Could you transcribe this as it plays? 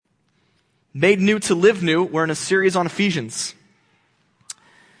Made New to Live New, we're in a series on Ephesians.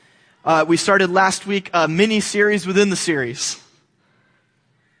 We started last week a mini-series within the series.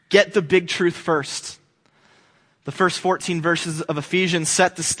 Get the big truth first. The first 14 verses of Ephesians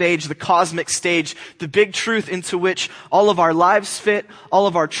set the stage, the cosmic stage, the big truth into which all of our lives fit, all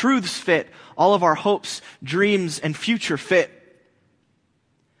of our truths fit, all of our hopes, dreams, and future fit.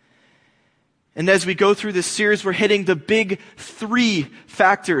 And as we go through this series, we're hitting the big three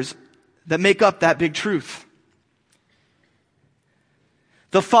factors that make up that big truth.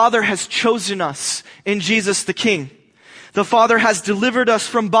 The Father has chosen us in Jesus the King. The Father has delivered us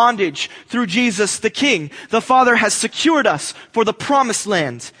from bondage through Jesus the King. The Father has secured us for the promised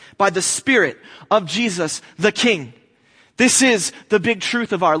land by the Spirit of Jesus the King. This is the big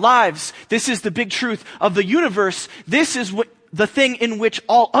truth of our lives. This is the big truth of the universe. This is the thing in which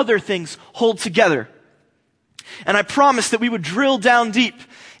all other things hold together. And I promised that we would drill down deep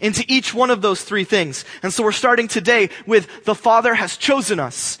into each one of those three things. And so we're starting today with the Father has chosen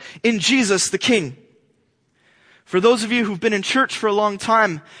us in Jesus the King. For those of you who've been in church for a long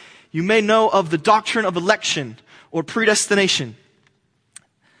time, you may know of the doctrine of election or predestination.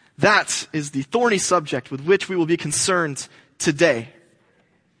 That is the thorny subject with which we will be concerned today.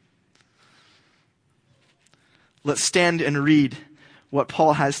 Let's stand and read what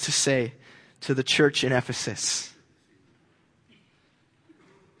Paul has to say to the church in Ephesus.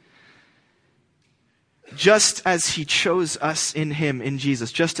 Just as he chose us in him, in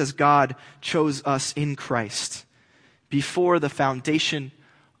Jesus, just as God chose us in Christ before the foundation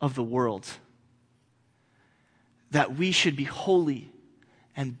of the world, that we should be holy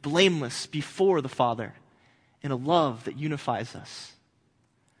and blameless before the Father in a love that unifies us,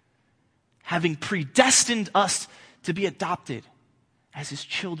 having predestined us to be adopted as his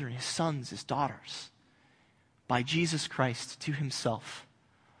children, his sons, his daughters, by Jesus Christ to himself,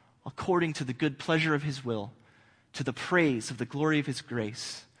 according to the good pleasure of his will, to the praise of the glory of his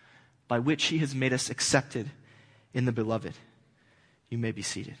grace, by which he has made us accepted in the beloved. You may be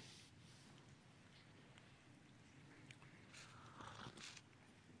seated.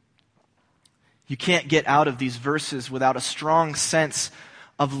 You can't get out of these verses without a strong sense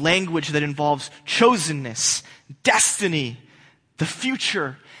of language that involves chosenness, destiny, the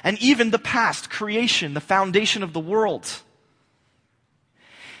future, and even the past, creation, the foundation of the world.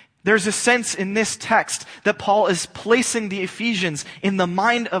 There's a sense in this text that Paul is placing the Ephesians in the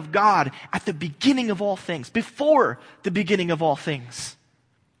mind of God at the beginning of all things, before the beginning of all things.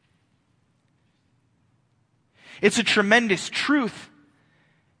 It's a tremendous truth,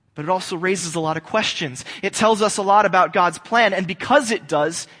 but it also raises a lot of questions. It tells us a lot about God's plan, and because it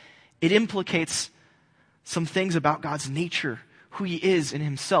does, it implicates some things about God's nature, who he is in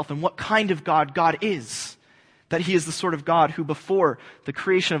himself, and what kind of God God is. That he is the sort of God who, before the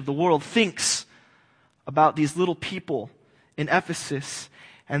creation of the world, thinks about these little people in Ephesus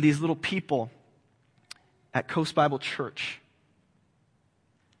and these little people at Coast Bible Church.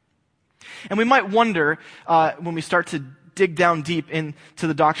 And we might wonder, when we start to dig down deep into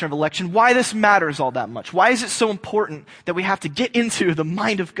the doctrine of election, why this matters all that much. Why is it so important that we have to get into the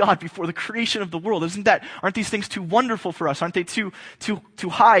mind of God before the creation of the world? Aren't these things too wonderful for us? Aren't they too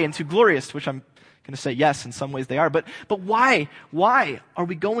high and too glorious? Which I'm going to say yes, in some ways they are. But why? Why are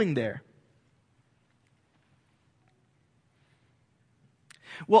we going there?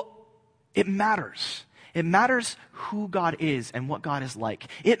 Well, it matters. It matters who God is and what God is like.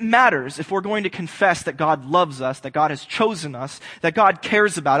 It matters if we're going to confess that God loves us, that God has chosen us, that God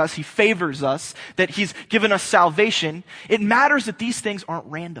cares about us, he favors us, that he's given us salvation. It matters that these things aren't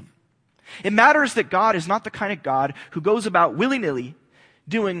random. It matters that God is not the kind of God who goes about willy-nilly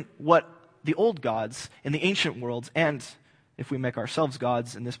doing what the old gods in the ancient world, and if we make ourselves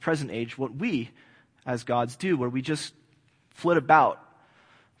gods in this present age, what we as gods do, where we just flit about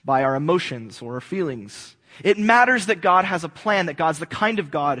by our emotions or our feelings. It matters that God has a plan, that God's the kind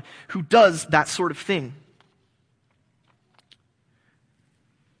of God who does that sort of thing.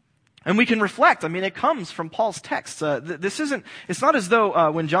 And we can reflect. I mean, it comes from Paul's text. It's not as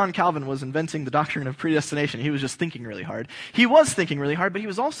though when John Calvin was inventing the doctrine of predestination, he was just thinking really hard. He was thinking really hard, but he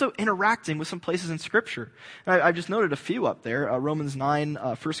was also interacting with some places in Scripture. I've just noted a few up there. Romans 9,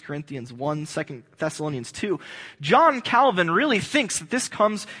 1 Corinthians 1, 2 Thessalonians 2. John Calvin really thinks that this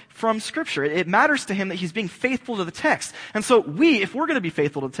comes from Scripture. It matters to him that he's being faithful to the text. And so if we're going to be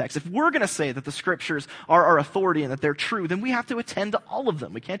faithful to the text, if we're going to say that the Scriptures are our authority and that they're true, then we have to attend to all of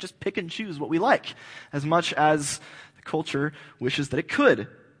them. We can't just pick and choose what we like, as much as the culture wishes that it could.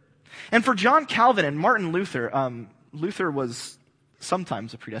 And for John Calvin and Martin Luther, Luther was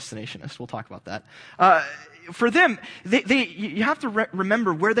sometimes a predestinationist. We'll talk about that. For them, you have to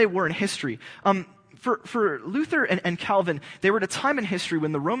remember where they were in history. For Luther and Calvin, they were at a time in history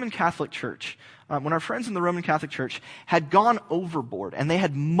when the Roman Catholic Church, when our friends in the Roman Catholic Church had gone overboard and they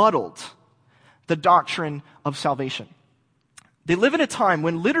had muddled the doctrine of salvation. They live in a time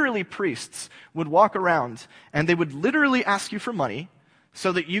when literally priests would walk around and they would literally ask you for money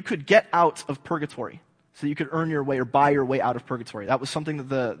so that you could get out of purgatory, so you could earn your way or buy your way out of purgatory. That was something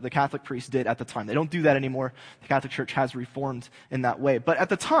that the Catholic priests did at the time. They don't do that anymore. The Catholic Church has reformed in that way. But at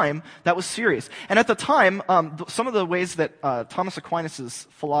the time, that was serious. And at the time, some of the ways that Thomas Aquinas'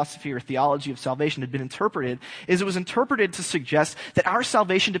 philosophy or theology of salvation had been interpreted is it was interpreted to suggest that our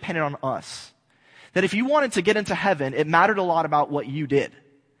salvation depended on us. That if you wanted to get into heaven, it mattered a lot about what you did.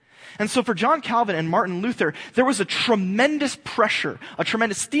 And so for John Calvin and Martin Luther, there was a tremendous pressure, a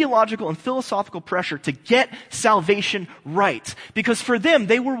tremendous theological and philosophical pressure to get salvation right. Because for them,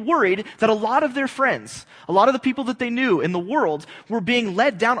 they were worried that a lot of their friends, a lot of the people that they knew in the world were being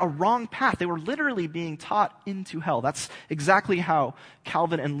led down a wrong path. They were literally being taught into hell. That's exactly how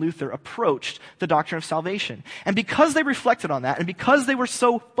Calvin and Luther approached the doctrine of salvation. And because they reflected on that, and because they were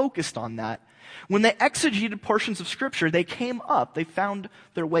so focused on that, when they exegeted portions of Scripture, they found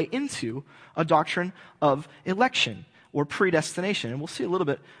their way into a doctrine of election or predestination. And we'll see a little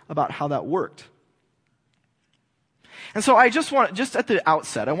bit about how that worked. And so just at the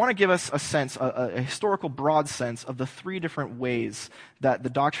outset, I want to give us a sense, a historical broad sense of the three different ways that the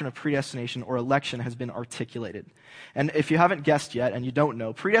doctrine of predestination or election has been articulated. And if you haven't guessed yet, and you don't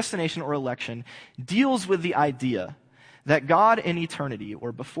know, predestination or election deals with the idea that God in eternity,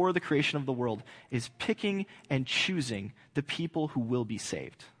 or before the creation of the world, is picking and choosing the people who will be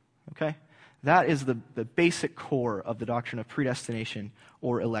saved. Okay? That is the basic core of the doctrine of predestination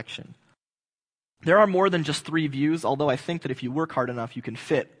or election. There are more than just three views, although I think that if you work hard enough, you can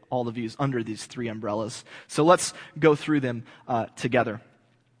fit all the views under these three umbrellas. So let's go through them together.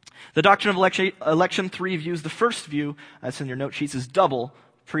 The doctrine of election, three views. The first view, that's in your note sheets, is double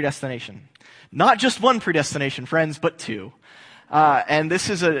predestination. Not just one predestination, friends, but two. And this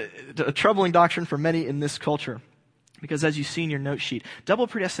is a troubling doctrine for many in this culture. Because as you see in your note sheet, double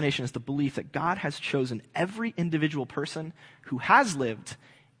predestination is the belief that God has chosen every individual person who has lived,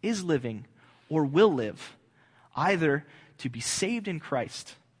 is living, or will live, either to be saved in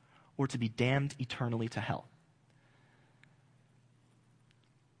Christ or to be damned eternally to hell.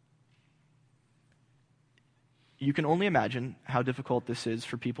 You can only imagine how difficult this is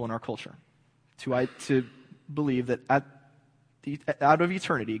for people in our culture to believe that out of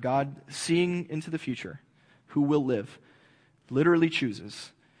eternity, God, seeing into the future, who will live, literally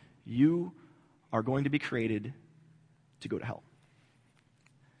chooses, you are going to be created to go to hell.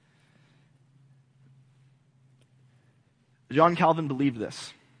 John Calvin believed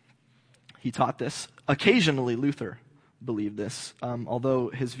this. He taught this. Occasionally, Luther believed this, although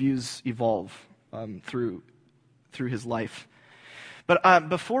his views evolve through his life. But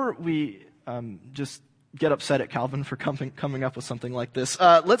before we just get upset at Calvin for coming up with something like this,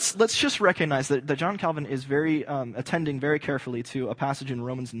 let's just recognize that John Calvin is attending very carefully to a passage in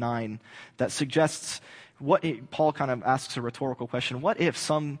Romans 9 that suggests Paul kind of asks a rhetorical question. What if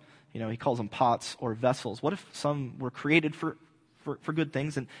some, he calls them pots or vessels, what if some were created for good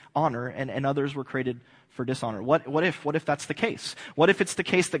things and honor and others were created for dishonor? What if that's the case? What if it's the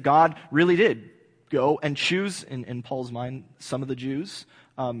case that God really did go and choose, in Paul's mind, some of the Jews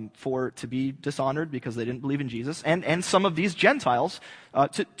to be dishonored because they didn't believe in Jesus, and some of these Gentiles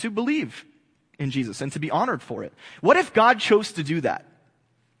to believe in Jesus and to be honored for it? What if God chose to do that?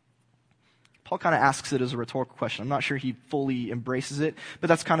 Paul kind of asks it as a rhetorical question. I'm not sure he fully embraces it, but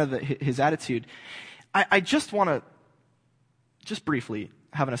that's kind of his attitude. I just want to just briefly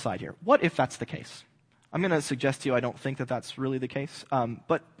have an aside here. What if that's the case? I'm going to suggest to you I don't think that that's really the case,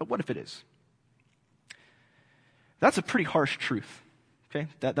 but what if it is? That's a pretty harsh truth, okay?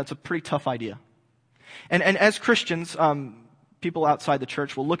 That's a pretty tough idea. And as Christians, people outside the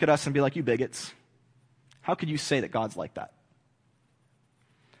church will look at us and be like, you bigots. How could you say that God's like that?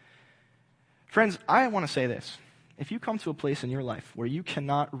 Friends, I want to say this. If you come to a place in your life where you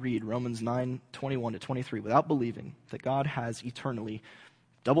cannot read Romans 9:21-23 without believing that God has eternally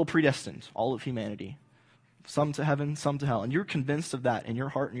double predestined all of humanity, some to heaven, some to hell, and you're convinced of that in your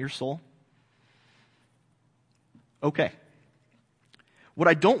heart and your soul, okay. What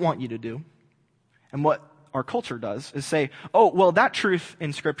I don't want you to do, and what our culture does, is say, oh, well, that truth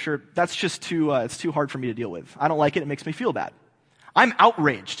in Scripture, that's just it's too hard for me to deal with. I don't like it. It makes me feel bad. I'm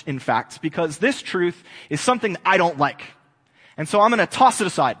outraged, in fact, because this truth is something I don't like. And so I'm going to toss it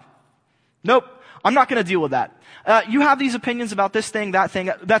aside. Nope. I'm not going to deal with that. You have these opinions about this thing, that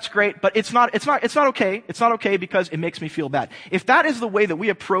thing, that's great, but it's not okay. It's not okay because it makes me feel bad. If that is the way that we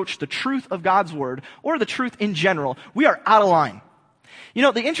approach the truth of God's word, or the truth in general, we are out of line. You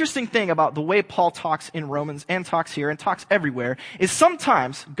know, the interesting thing about the way Paul talks in Romans and talks here and talks everywhere is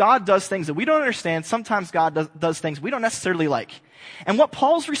sometimes God does things that we don't understand. Sometimes God does things we don't necessarily like. And what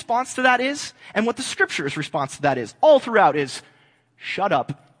Paul's response to that is, and what the scripture's response to that is, all throughout is, shut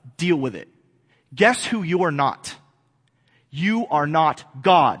up, deal with it. Guess who you are not? You are not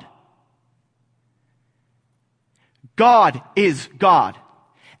God. God is God.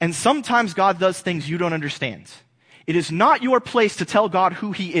 And sometimes God does things you don't understand. It is not your place to tell God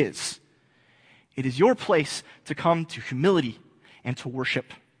who He is. It is your place to come to humility and to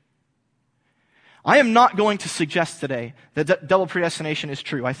worship. I am not going to suggest today that double predestination is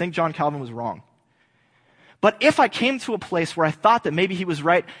true. I think John Calvin was wrong. But if I came to a place where I thought that maybe he was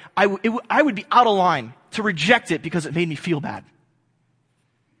right, I would be out of line to reject it because it made me feel bad.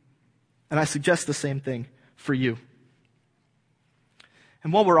 And I suggest the same thing for you.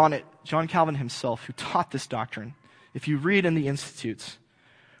 And while we're on it, John Calvin himself, who taught this doctrine, if you read in the Institutes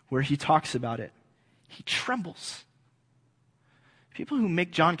where he talks about it, he trembles. People who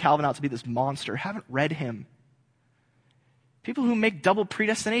make John Calvin out to be this monster haven't read him. People who make double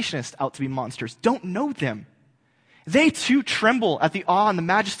predestinationists out to be monsters don't know them. They too tremble at the awe and the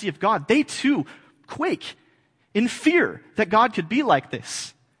majesty of God. They too quake in fear that God could be like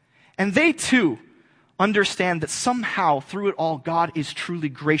this. And they too understand that somehow through it all, God is truly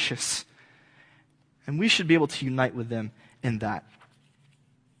gracious. And we should be able to unite with them in that.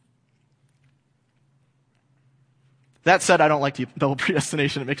 That said, I don't like double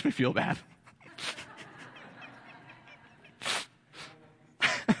predestination. It makes me feel bad.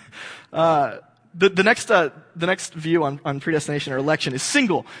 The next view on predestination or election is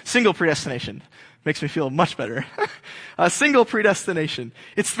single predestination. Makes me feel much better. Single predestination.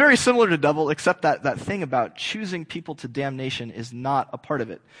 It's very similar to double, except that thing about choosing people to damnation is not a part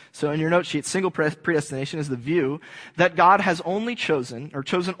of it. So in your note sheet, single predestination is the view that God has only chosen, or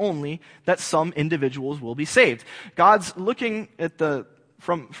chosen only, that some individuals will be saved. God's looking at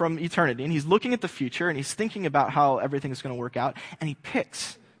from eternity, and He's looking at the future, and He's thinking about how everything is going to work out, and He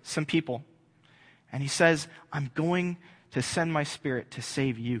picks some people. And He says, I'm going to send my Spirit to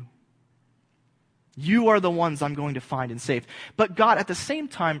save you. You are the ones I'm going to find and save. But God, at the same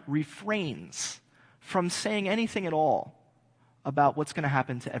time, refrains from saying anything at all about what's going to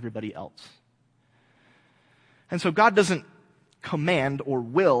happen to everybody else. And so God doesn't command or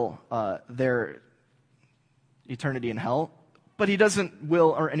will their eternity in hell, but He doesn't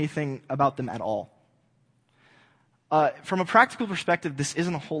will or anything about them at all. From a practical perspective, this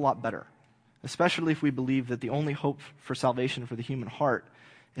isn't a whole lot better, especially if we believe that the only hope for salvation for the human heart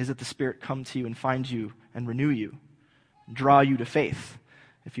is that the Spirit come to you and find you and renew you, draw you to faith.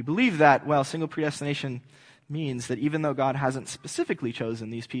 If you believe that, well, single predestination means that even though God hasn't specifically chosen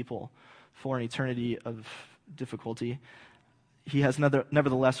these people for an eternity of difficulty, He has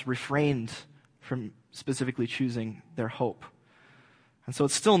nevertheless refrained from specifically choosing their hope. And so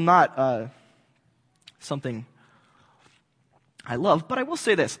it's still not something I love, but I will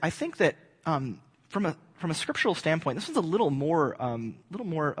say this. I think that from a scriptural standpoint, this one's a little more, I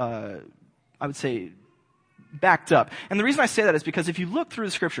would say, backed up. And the reason I say that is because if you look through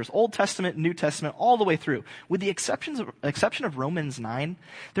the scriptures, Old Testament, New Testament, all the way through, with the exception of Romans 9,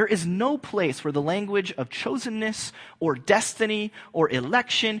 there is no place where the language of chosenness or destiny or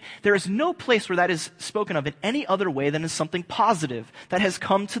election, there is no place where that is spoken of in any other way than as something positive that has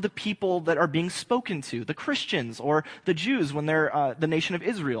come to the people that are being spoken to, the Christians or the Jews when they're the nation of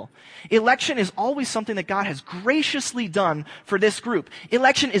Israel. Election is always something that God has graciously done for this group.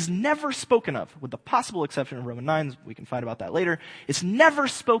 Election is never spoken of, with the possible exception of Romans 9, we can fight about that later. It's never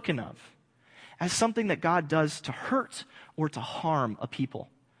spoken of as something that God does to hurt or to harm a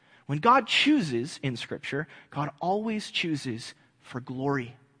people. When God chooses in Scripture, God always chooses for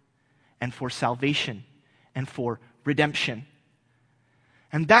glory and for salvation and for redemption.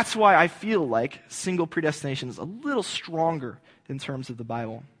 And that's why I feel like single predestination is a little stronger in terms of the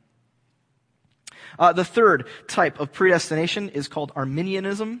Bible. The third type of predestination is called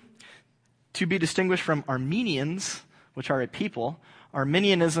Arminianism, to be distinguished from Armenians, which are a people.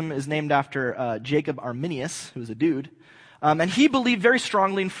 Arminianism is named after Jacob Arminius, who was a dude. And he believed very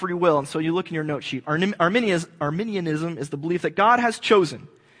strongly in free will. And so you look in your note sheet. Arminianism is the belief that God has chosen,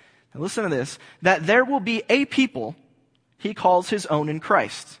 now listen to this, that there will be a people He calls His own in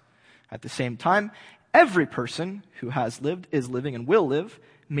Christ. At the same time, every person who has lived, is living, and will live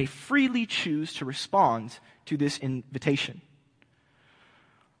may freely choose to respond to this invitation.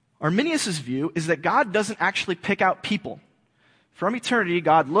 Arminius' view is that God doesn't actually pick out people. From eternity,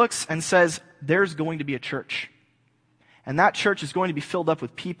 God looks and says, there's going to be a church. And that church is going to be filled up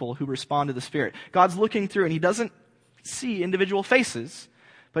with people who respond to the Spirit. God's looking through and he doesn't see individual faces,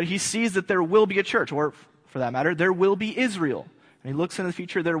 but he sees that there will be a church, or for that matter, there will be Israel. And he looks into the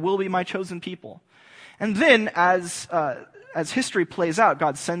future, there will be my chosen people. And then as history plays out,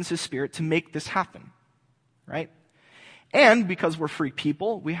 God sends his Spirit to make this happen. Right? And because we're free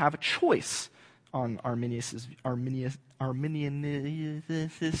people, we have a choice on Arminius'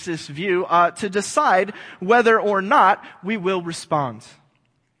 view to decide whether or not we will respond.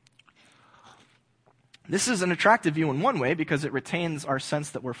 This is an attractive view in one way because it retains our sense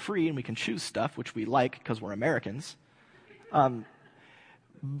that we're free and we can choose stuff, which we like because we're Americans.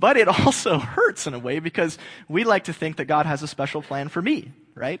 But it also hurts in a way because we like to think that God has a special plan for me,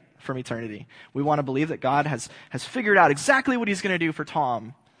 right? From eternity. We want to believe that God has figured out exactly what he's going to do for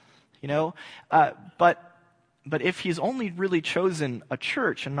Tom, you know? But if he's only really chosen a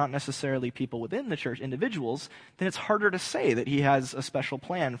church and not necessarily people within the church, individuals, then it's harder to say that he has a special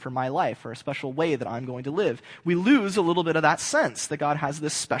plan for my life or a special way that I'm going to live. We lose a little bit of that sense that God has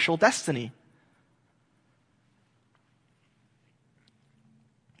this special destiny.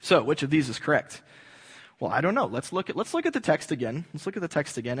 So, which of these is correct? Well, I don't know. Let's look at the text again. Let's look at the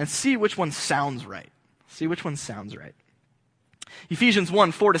text again and see which one sounds right. Ephesians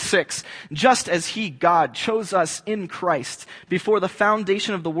 1:4-6. Just as he, God, chose us in Christ before the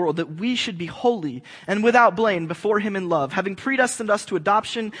foundation of the world, that we should be holy and without blame before him in love, having predestined us to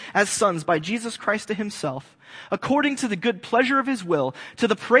adoption as sons by Jesus Christ to himself, according to the good pleasure of his will, to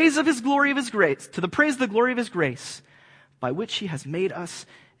the praise of his glory of his grace, to the praise of the glory of his grace, by which he has made us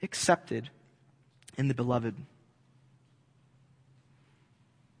accepted in the beloved.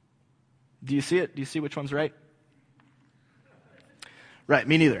 Do you see it? Do you see which one's right? Right,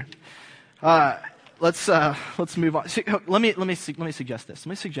 me neither. Let's move on. Let me suggest this. Let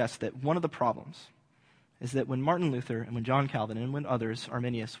me suggest that one of the problems is that when Martin Luther and when John Calvin and when others,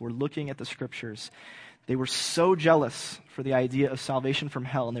 Arminius, were looking at the scriptures, they were so jealous for the idea of salvation from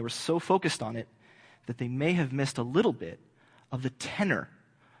hell, and they were so focused on it that they may have missed a little bit of the tenor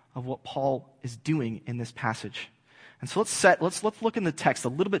of what Paul is doing in this passage. And so let's look in the text a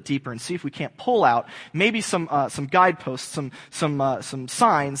little bit deeper and see if we can't pull out maybe some guideposts, some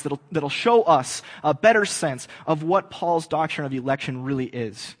signs that'll show us a better sense of what Paul's doctrine of election really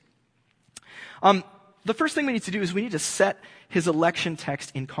is. The first thing we need to do is we need to set his election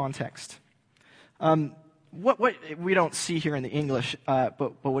text in context. What we don't see here in the English,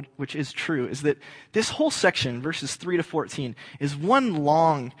 which is true, is that this whole section, verses 3-14, is one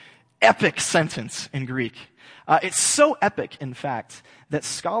long, epic sentence in Greek. It's so epic, in fact, that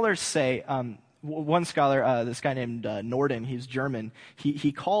scholars say, one scholar, this guy named Norden, he's German,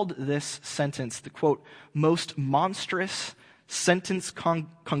 he called this sentence the, quote, most monstrous sentence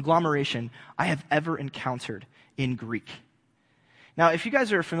conglomeration I have ever encountered in Greek. Now, if you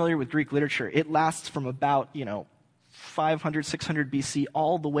guys are familiar with Greek literature, it lasts from about, 500, 600 BC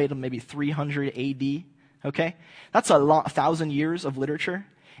all the way to maybe 300 AD, okay? That's 1,000 years of literature,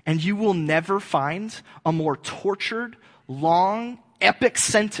 and you will never find a more tortured, long, epic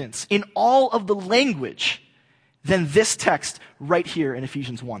sentence in all of the language than this text right here in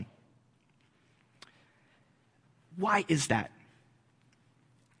Ephesians 1. Why is that?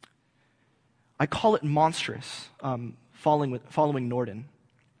 I call it monstrous, following Norden.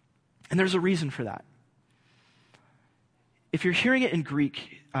 And there's a reason for that. If you're hearing it in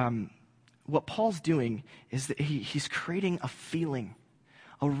Greek, what Paul's doing is that he's creating a feeling,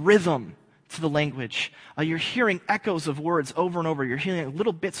 a rhythm to the language. You're hearing echoes of words over and over. You're hearing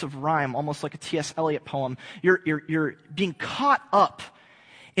little bits of rhyme, almost like a T.S. Eliot poem. You're being caught up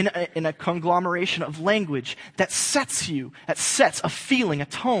in a conglomeration of language that sets a feeling, a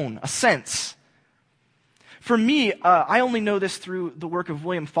tone, a sense. For me, I only know this through the work of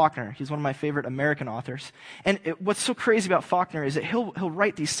William Faulkner. He's one of my favorite American authors. And what's so crazy about Faulkner is that he'll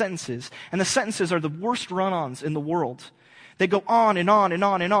write these sentences, and the sentences are the worst run-ons in the world. They go on and on and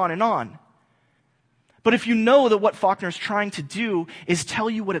on and on and on. But if you know that what Faulkner's trying to do is tell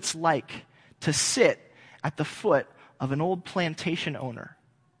you what it's like to sit at the foot of an old plantation owner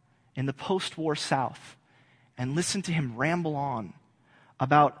in the post-war South and listen to him ramble on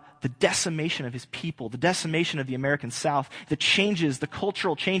about the decimation of his people, the decimation of the American South, the changes, the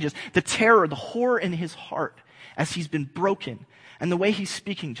cultural changes, the terror, the horror in his heart as he's been broken. And the way he's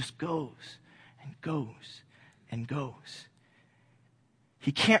speaking just goes and goes and goes.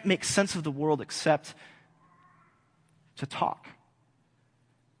 He can't make sense of the world except to talk.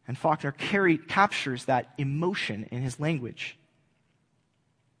 And Faulkner captures that emotion in his language.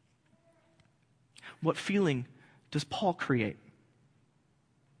 What feeling does Paul create?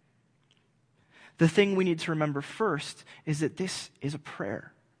 The thing we need to remember first is that this is a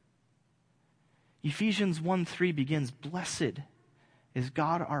prayer. Ephesians 1:3 begins, "Blessed is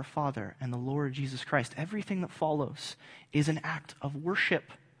God our Father and the Lord Jesus Christ." Everything that follows is an act of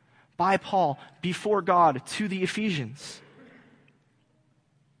worship by Paul before God to the Ephesians.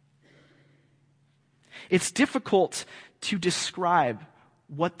 It's difficult to describe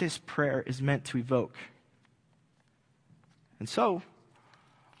what this prayer is meant to evoke. And so,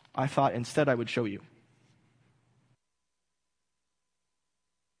 I thought instead I would show you.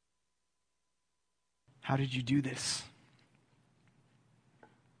 How did you do this?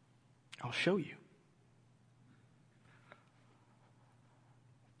 I'll show you.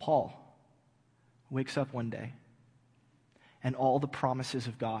 Paul wakes up one day, and all the promises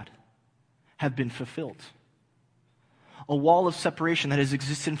of God have been fulfilled. A wall of separation that has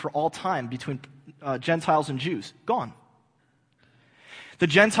existed for all time between Gentiles and Jews, gone. The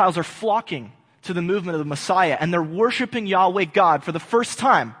Gentiles are flocking to the movement of the Messiah, and they're worshiping Yahweh God for the first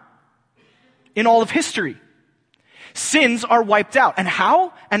time in all of history. Sins are wiped out. And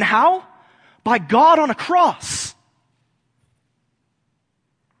how? And how? By God on a cross.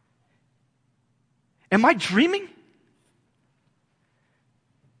 Am I dreaming?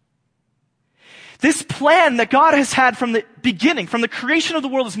 This plan that God has had from the beginning, from the creation of the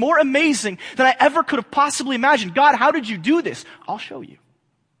world, is more amazing than I ever could have possibly imagined. God, how did you do this? I'll show you.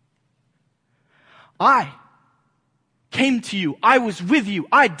 I came to you. I was with you.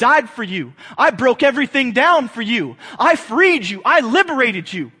 I died for you. I broke everything down for you. I freed you. I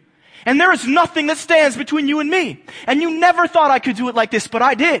liberated you. And there is nothing that stands between you and me. And you never thought I could do it like this, but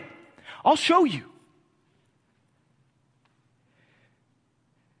I did. I'll show you.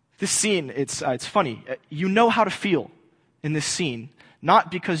 This scene, it's funny. You know how to feel in this scene, not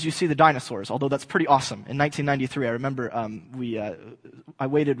because you see the dinosaurs, although that's pretty awesome. In 1993, I remember I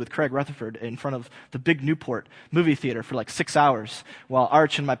waited with Craig Rutherford in front of the big Newport movie theater for like 6 hours while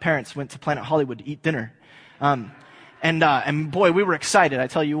Arch and my parents went to Planet Hollywood to eat dinner. And boy, we were excited, I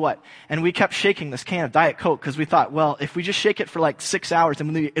tell you what. And we kept shaking this can of Diet Coke because we thought, well, if we just shake it for like 6 hours,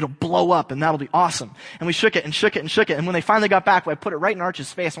 then it'll blow up and that'll be awesome. And we shook it and shook it and shook it. And when they finally got back, I put it right in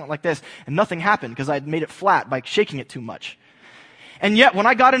Arch's face and went like this, and nothing happened because I had made it flat by shaking it too much. And yet, when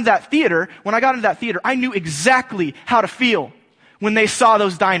I got into that theater, I knew exactly how to feel when they saw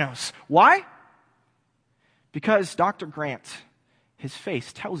those dinos. Why? Because Dr. Grant, his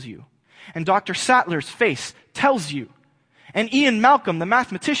face tells you. And Dr. Sattler's face tells you. And Ian Malcolm, the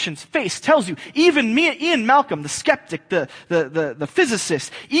mathematician's face tells you. Even Ian Malcolm, the skeptic, the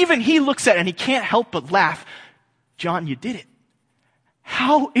physicist, even he looks at it and he can't help but laugh. John, you did it.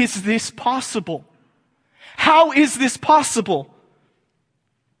 How is this possible? How is this possible?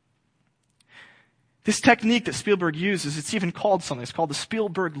 This technique that Spielberg uses, it's even called something. It's called the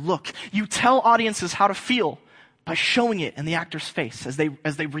Spielberg look. You tell audiences how to feel by showing it in the actor's face as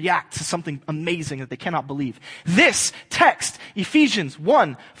they react to something amazing that they cannot believe. This text, Ephesians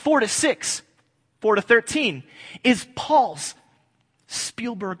 1, 4-6, 4-13, is Paul's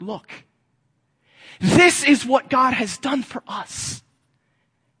Spielberg look. This is what God has done for us.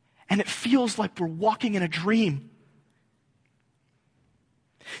 And it feels like we're walking in a dream.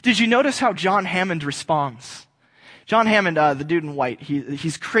 Did you notice how John Hammond responds? John Hammond, the dude in white,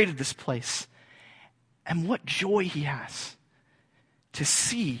 he's created this place. And what joy he has to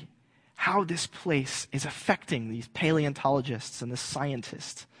see how this place is affecting these paleontologists and this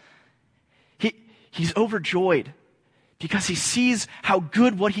scientist. He's overjoyed because he sees how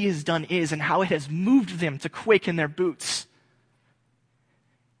good what he has done is and how it has moved them to quake in their boots.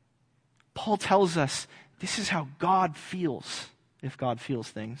 Paul tells us this is how God feels, if God feels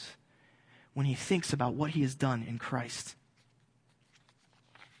things, when he thinks about what he has done in Christ.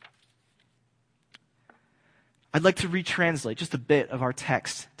 I'd like to retranslate just a bit of our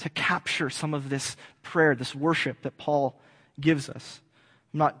text to capture some of this prayer, this worship that Paul gives us.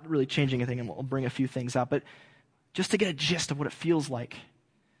 I'm not really changing anything, and we'll bring a few things out, but just to get a gist of what it feels like.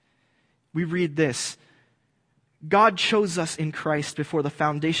 We read this: God chose us in Christ before the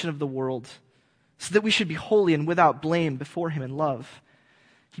foundation of the world, so that we should be holy and without blame before him in love.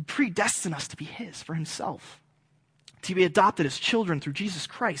 He predestined us to be his for himself, to be adopted as children through Jesus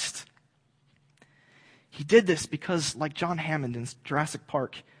Christ. He did this because, like John Hammond in Jurassic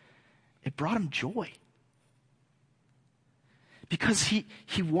Park, it brought him joy. Because he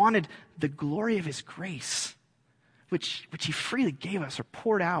wanted the glory of his grace, which he freely gave us or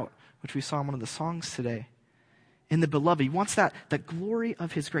poured out, which we saw in one of the songs today, in the beloved. He wants that glory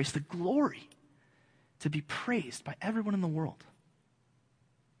of his grace, the glory to be praised by everyone in the world.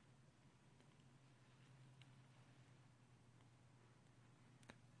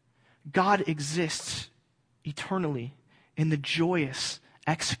 God exists eternally in the joyous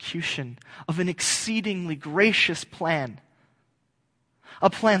execution of an exceedingly gracious plan. A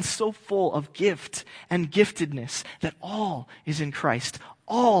plan so full of gift and giftedness that all is in Christ.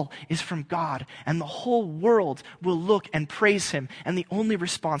 All is from God, and the whole world will look and praise him. And the only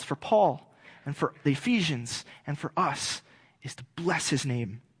response for Paul and for the Ephesians and for us is to bless his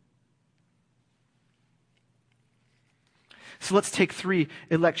name. So let's take 3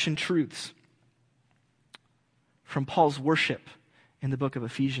 election truths from Paul's worship in the book of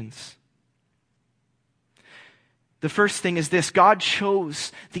Ephesians. The first thing is this: God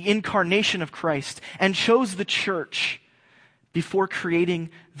chose the incarnation of Christ and chose the church before creating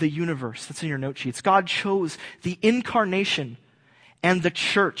the universe. That's in your note sheets. God chose the incarnation and the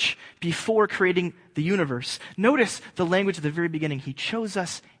church before creating the universe. Notice the language at the very beginning. He chose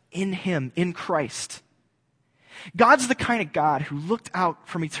us in him, in Christ. God's the kind of God who looked out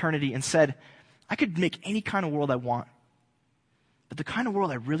from eternity and said, I could make any kind of world I want, but the kind of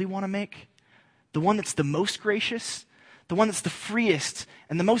world I really want to make, the one that's the most gracious, the one that's the freest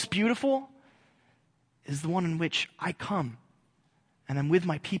and the most beautiful, is the one in which I come and I'm with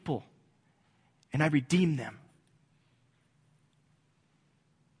my people and I redeem them.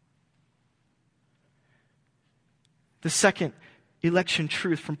 The second election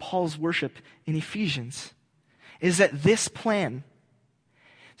truth from Paul's worship in Ephesians is that this plan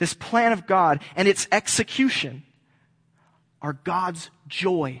of God and its execution are God's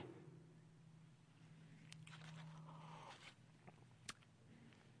joy.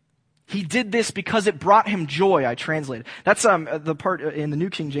 He did this because it brought him joy, I translated. That's the part in the New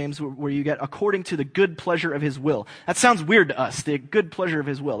King James where you get according to the good pleasure of his will. That sounds weird to us, the good pleasure of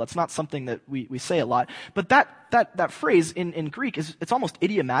his will. That's not something that we say a lot. But that phrase in Greek it's almost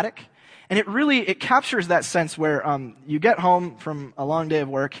idiomatic. And it captures that sense where you get home from a long day of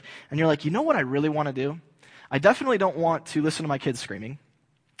work and you're like, you know what I really want to do? I definitely don't want to listen to my kids screaming.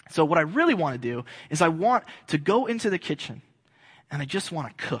 So what I really want to do is I want to go into the kitchen and I just want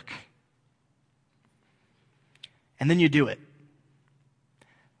to cook. And then you do it.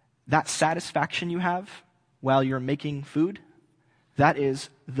 That satisfaction you have while you're making food, that is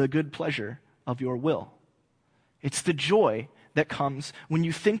the good pleasure of your will. It's the joy that comes when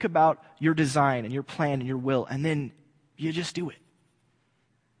you think about your design and your plan and your will, and then you just do it.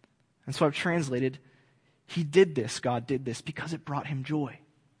 And so I've translated, he did this, God did this, because it brought him joy.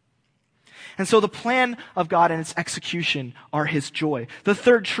 And so the plan of God and its execution are his joy. The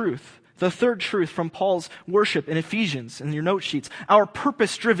third truth from Paul's worship in Ephesians, in your note sheets, our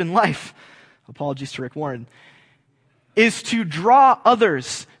purpose-driven life, apologies to Rick Warren, is to draw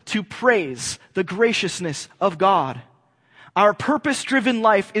others to praise the graciousness of God. Our purpose-driven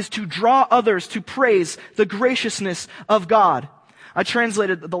life is to draw others to praise the graciousness of God. I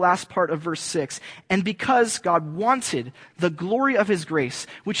translated the last part of verse 6. And because God wanted the glory of his grace,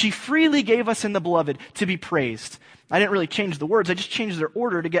 which he freely gave us in the beloved, to be praised. I didn't really change the words. I just changed their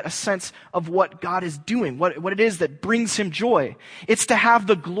order to get a sense of what God is doing, what it is that brings him joy. It's to have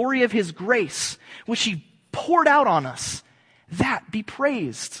the glory of his grace, which he poured out on us, that be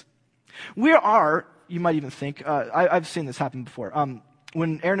praised. We are, you might even think, I've seen this happen before.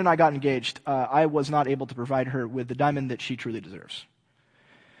 When Erin and I got engaged, I was not able to provide her with the diamond that she truly deserves.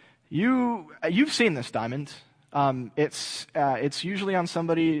 You've seen this diamond. It's usually on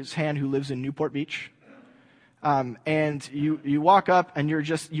somebody's hand who lives in Newport Beach. And you walk up and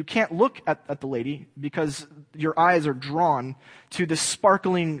you can't look at the lady because your eyes are drawn to this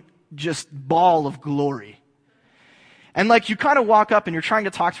sparkling just ball of glory. And like you kind of walk up and you're trying to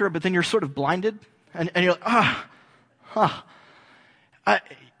talk to her, but then you're sort of blinded and you're like,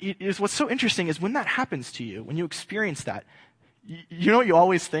 what's so interesting is when that happens to you, when you experience that, you know what you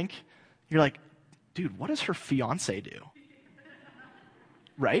always think? You're like, dude, what does her fiance do?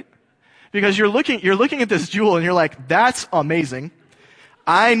 Right? Because you're looking at this jewel and you're like, that's amazing.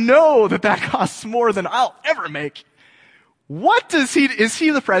 I know that costs more than I'll ever make. Is he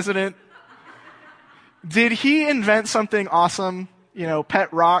the president? Did he invent something awesome?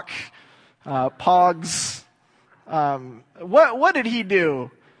 Pet rock, pogs. What did he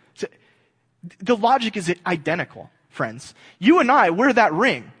do? The logic is identical, friends. You and I, we're that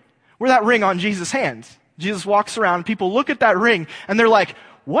ring. We're that ring on Jesus' hand. Jesus walks around, people look at that ring, and they're like,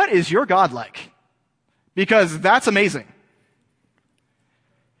 what is your God like? Because that's amazing.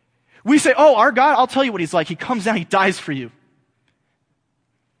 We say, oh, our God, I'll tell you what he's like. He comes down, he dies for you.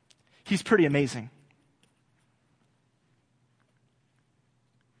 He's pretty amazing.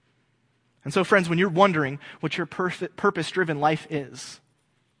 And so, friends, when you're wondering what your purpose-driven life is,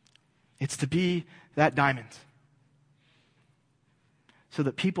 it's to be that diamond. so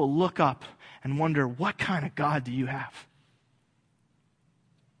that people look up and wonder, what kind of God do you have?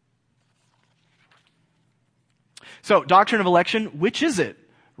 So, doctrine of election, which is it?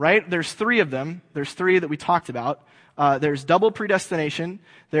 Right? There's three of them. There's three that we talked about. There's double predestination,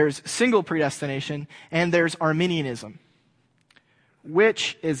 there's single predestination, and there's Arminianism.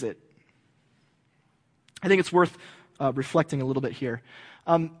 Which is it? I think it's worth reflecting a little bit here.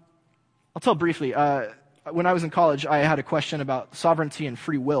 I'll tell briefly. When I was in college, I had a question about sovereignty and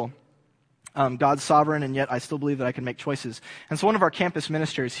free will. God's sovereign, and yet I still believe that I can make choices. And so one of our campus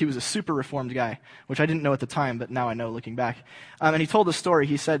ministers, he was a super reformed guy, which I didn't know at the time, but now I know looking back. And he told a story.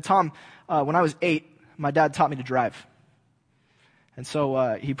 He said, Tom, when I was 8, my dad taught me to drive. And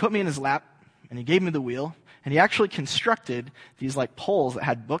so he put me in his lap, and he gave me the wheel, and he actually constructed these like poles that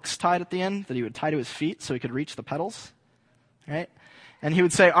had books tied at the end that he would tie to his feet so he could reach the pedals, right? And he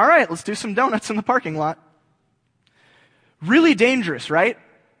would say, all right, let's do some donuts in the parking lot. Really dangerous, right?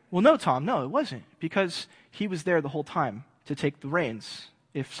 Well, no, Tom, no, it wasn't, because he was there the whole time to take the reins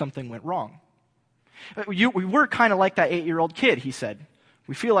if something went wrong. We were kind of like that 8-year-old kid, he said.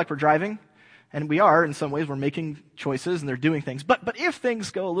 We feel like we're driving, and we are in some ways. We're making choices, and they're doing things. But if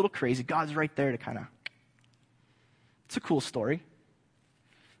things go a little crazy, God's right there to kind of... It's a cool story.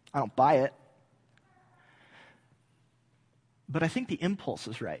 I don't buy it. But I think the impulse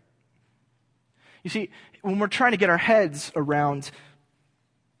is right. You see, when we're trying to get our heads around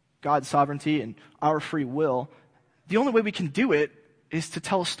God's sovereignty and our free will, the only way we can do it is to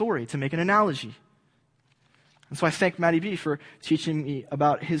tell a story, to make an analogy. And so I thank Matty B for teaching me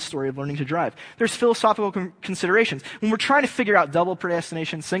about his story of learning to drive. There's philosophical considerations. When we're trying to figure out double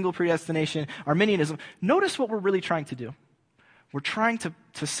predestination, single predestination, Arminianism, notice what we're really trying to do. We're trying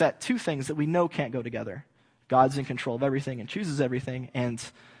to set two things that we know can't go together. God's in control of everything and chooses everything, and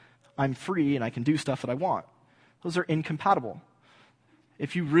I'm free and I can do stuff that I want. Those are incompatible.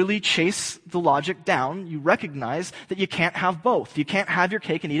 If you really chase the logic down, you recognize that you can't have both. You can't have your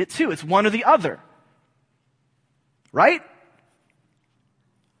cake and eat it too. It's one or the other. Right?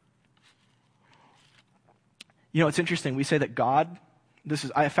 You know, it's interesting. We say that God,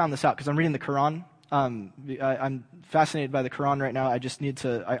 I found this out because I'm reading the Quran. I'm fascinated by the Quran right now. I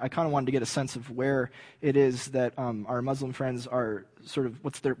kind of wanted to get a sense of where it is that our Muslim friends are sort of,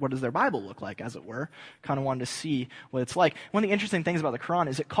 what does their Bible look like, as it were. Kind of wanted to see what it's like. One of the interesting things about the Quran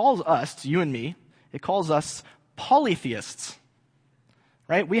is it calls us, you and me, it calls us polytheists.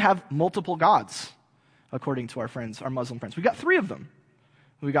 Right? We have multiple gods, according to our friends, our Muslim friends. We've got 3 of them.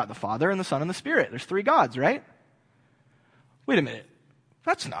 We've got the Father and the Son and the Spirit. There's 3 gods, right? Wait a minute.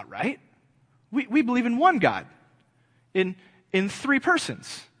 That's not right. We believe in one God, in 3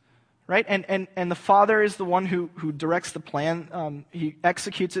 persons, right? And the Father is the one who directs the plan. He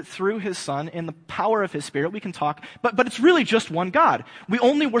executes it through His Son in the power of His Spirit. We can talk, but it's really just one God. We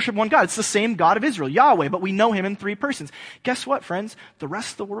only worship one God. It's the same God of Israel, Yahweh, but we know Him in 3 persons. Guess what, friends? The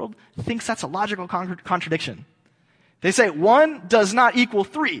rest of the world thinks that's a logical contradiction. They say 1 does not equal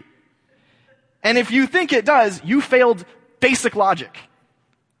 3. And if you think it does, you failed basic logic.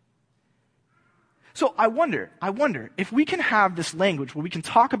 So I wonder if we can have this language where we can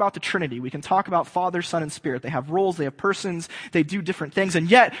talk about the Trinity, we can talk about Father, Son, and Spirit. They have roles, they have persons, they do different things, and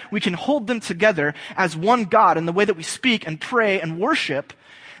yet we can hold them together as one God in the way that we speak and pray and worship.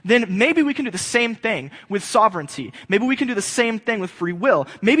 Then maybe we can do the same thing with sovereignty. Maybe we can do the same thing with free will.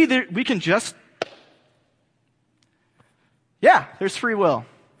 Maybe we can just, there's free will.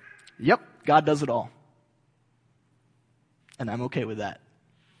 Yep, God does it all. And I'm okay with that.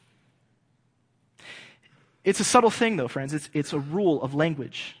 It's a subtle thing, though, friends. It's a rule of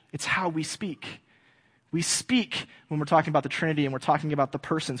language. It's how we speak. We speak when we're talking about the Trinity and we're talking about the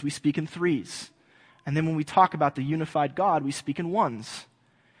persons. We speak in 3s. And then when we talk about the unified God, we speak in 1s.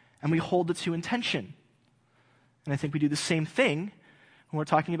 And we hold the 2 in tension. And I think we do the same thing when we're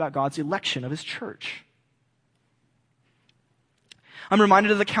talking about God's election of His church. I'm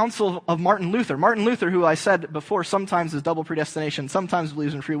reminded of the counsel of Martin Luther. Martin Luther, who I said before sometimes is double predestination, sometimes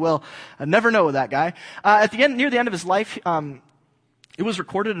believes in free will. I never know with that guy. Near the end of his life, it was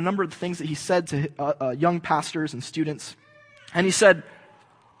recorded a number of the things that he said to young pastors and students. And he said,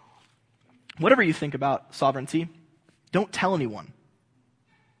 whatever you think about sovereignty, don't tell anyone.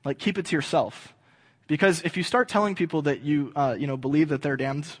 Keep it to yourself. Because if you start telling people that you believe that they're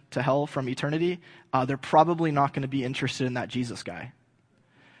damned to hell from eternity, they're probably not going to be interested in that Jesus guy.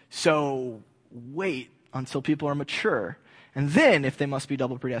 So wait until people are mature. And then, if they must be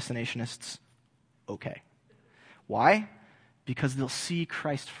double predestinationists, okay. Why? Because they'll see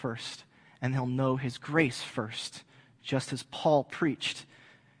Christ first, and they'll know His grace first, just as Paul prayed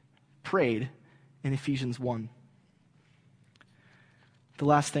in Ephesians 1. The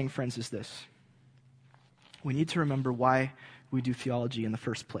last thing, friends, is this. We need to remember why we do theology in the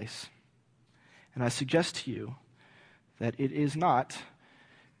first place. And I suggest to you that it is not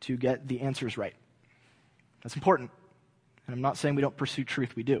to get the answers right. That's important. And I'm not saying we don't pursue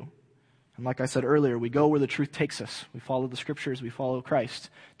truth, we do. And like I said earlier, we go where the truth takes us. We follow the scriptures, we follow Christ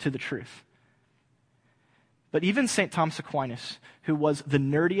to the truth. But even St. Thomas Aquinas, who was the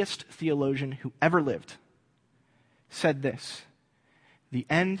nerdiest theologian who ever lived, said this: the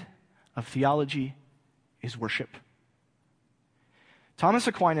end of theology is worship. Thomas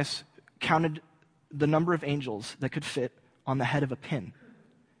Aquinas counted the number of angels that could fit on the head of a pin.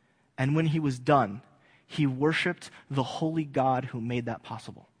 And when he was done, he worshiped the holy God who made that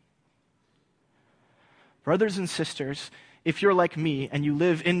possible. Brothers and sisters, if you're like me and you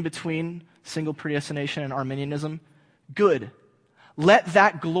live in between single predestination and Arminianism, good. Let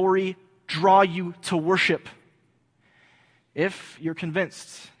that glory draw you to worship. If you're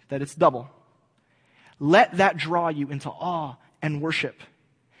convinced that it's double, let that draw you into awe and worship.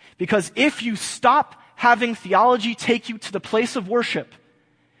 Because if you stop having theology take you to the place of worship,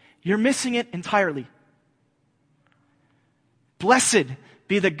 you're missing it entirely. Blessed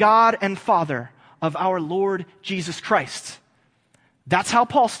be the God and Father of our Lord Jesus Christ. That's how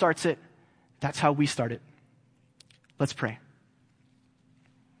Paul starts it. That's how we start it. Let's pray.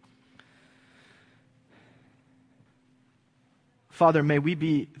 Father, may we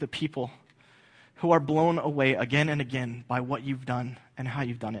be the people who are blown away again and again by what you've done and how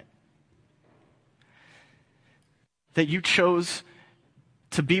you've done it. That you chose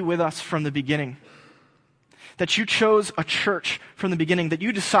to be with us from the beginning. That you chose a church from the beginning. That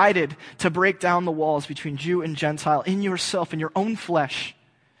you decided to break down the walls between Jew and Gentile in yourself, in your own flesh.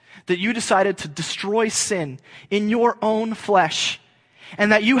 That you decided to destroy sin in your own flesh.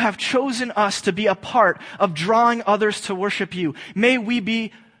 And that you have chosen us to be a part of drawing others to worship you. May we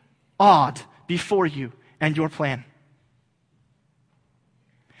be awed before you and your plan.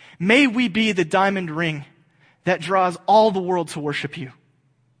 May we be the diamond ring that draws all the world to worship you.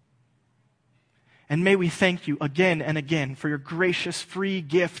 And may we thank you again and again for your gracious free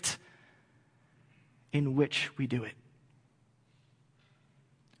gift in which we do it.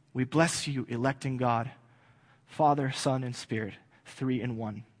 We bless you, electing God, Father, Son, and Spirit, 3 in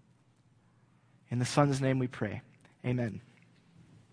 1. In the Son's name we pray. Amen.